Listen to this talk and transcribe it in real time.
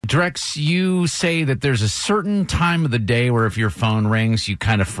Drex, you say that there's a certain time of the day where if your phone rings, you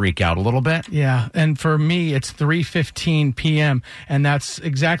kind of freak out a little bit. Yeah, and for me, it's 3:15 p.m., and that's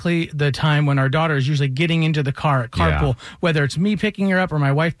exactly the time when our daughter is usually getting into the car at carpool, whether it's me picking her up or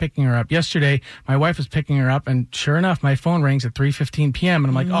my wife picking her up. Yesterday, my wife was picking her up, and sure enough, my phone rings at 3:15 p.m., and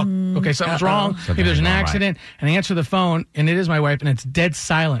I'm like, oh, okay, something's wrong. Maybe there's an accident. Right. And I answer the phone, and it is my wife, and it's dead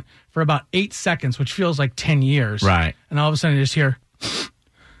silent for about 8 seconds, which feels like 10 years. Right. And all of a sudden, I just hear...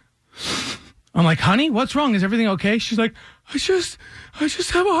 I'm like, honey, what's wrong? Is everything okay? She's like, I just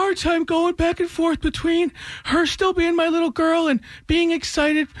have a hard time going back and forth between her still being my little girl and being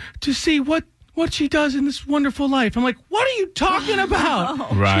excited to see what she does in this wonderful life. I'm like, what are you talking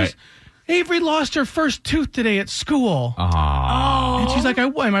about? Right. Avery lost her first tooth today at school. Oh. And she's like,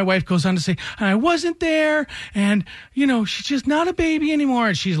 and my wife goes on to say, and I wasn't there, and, she's just not a baby anymore,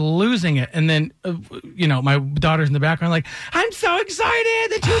 and she's losing it. And then, my daughter's in the background like, I'm so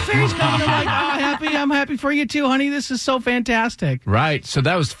excited, the tooth fairy's coming. I'm like, I'm happy for you too, honey. This is so fantastic. Right. So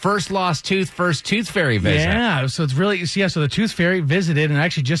that was first lost tooth, first tooth fairy visit. Yeah. So it's really, so the tooth fairy visited, and I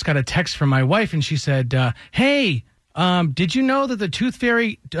actually just got a text from my wife, and she said, hey, did you know that the tooth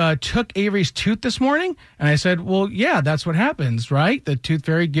fairy took Avery's tooth this morning? And I said, well, yeah, that's what happens, right? The tooth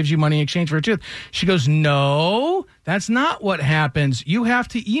fairy gives you money in exchange for a tooth. She goes, no, that's not what happens. You have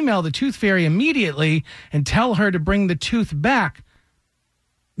to email the tooth fairy immediately and tell her to bring the tooth back.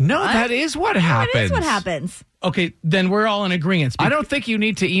 No, that is what happens. That is what happens. Okay, then we're all in agreement. I don't think you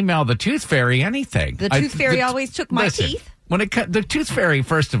need to email the tooth fairy anything. The tooth fairy always took my teeth. The tooth fairy,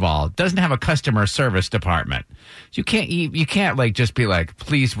 first of all, doesn't have a customer service department. You can't like just be like,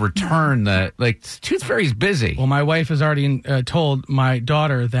 please return tooth fairy's busy. Well, my wife has already told my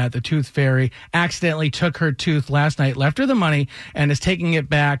daughter that the tooth fairy accidentally took her tooth last night, left her the money, and is taking it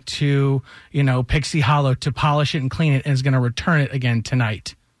back to, Pixie Hollow to polish it and clean it, and is going to return it again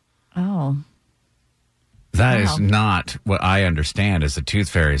tonight. Oh. That is not what I understand as the tooth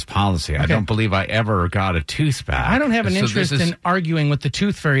fairy's policy. Okay. I don't believe I ever got a tooth back. I don't have an interest in arguing with the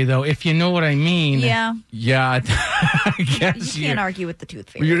tooth fairy, though, if you know what I mean. Yeah. Yeah, I guess you can't argue with the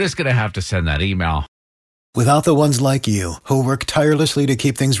tooth fairy. You're just going to have to send that email. Without the ones like you, who work tirelessly to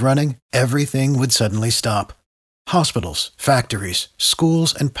keep things running, everything would suddenly stop. Hospitals, factories,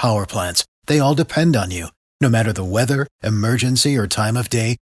 schools, and power plants, they all depend on you. No matter the weather, emergency, or time of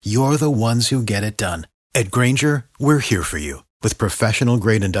day, you're the ones who get it done. At Grainger, we're here for you with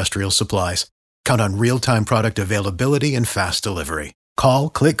professional-grade industrial supplies. Count on real-time product availability and fast delivery. Call,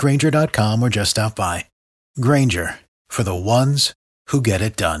 click Grainger.com, or just stop by. Grainger, for the ones who get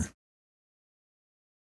it done.